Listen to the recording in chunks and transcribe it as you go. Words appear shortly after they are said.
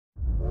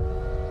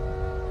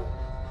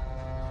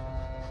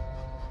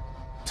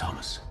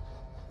Thomas.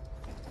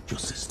 Your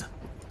sister.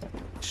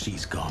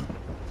 She's gone.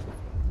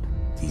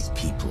 These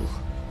people,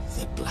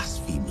 they're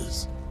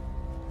blasphemers.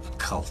 A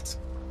cult.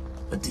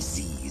 A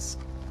disease.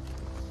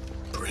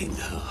 Bring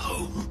her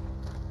home.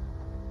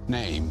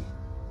 Name?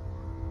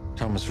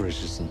 Thomas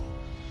Richardson.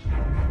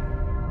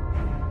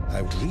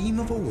 I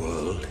dream of a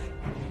world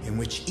in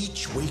which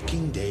each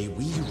waking day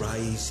we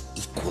rise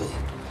equal.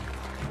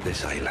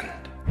 This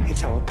island,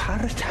 it's our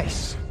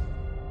paradise.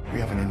 We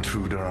have an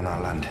intruder on our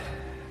land.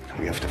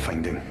 We have to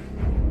find him.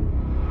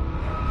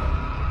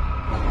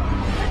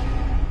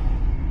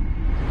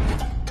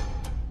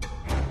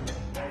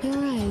 Your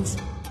eyes.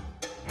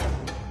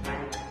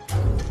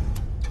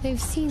 They've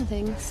seen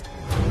things.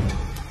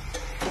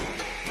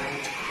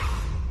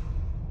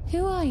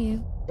 Who are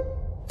you?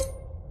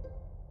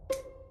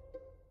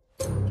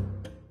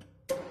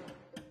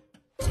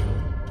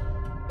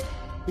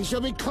 He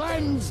shall be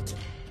cleansed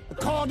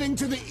according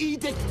to the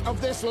edict of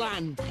this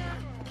land.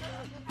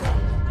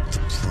 The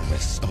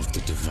promise of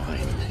the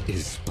divine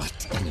is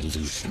but an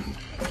illusion.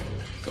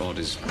 God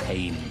is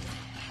pain.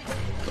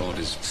 God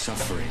is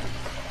suffering.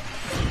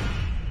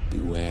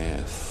 Beware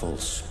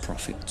false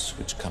prophets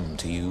which come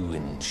to you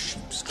in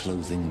sheep's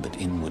clothing, but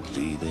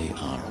inwardly they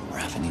are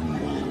ravening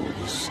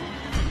wolves.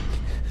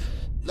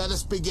 Let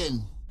us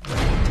begin.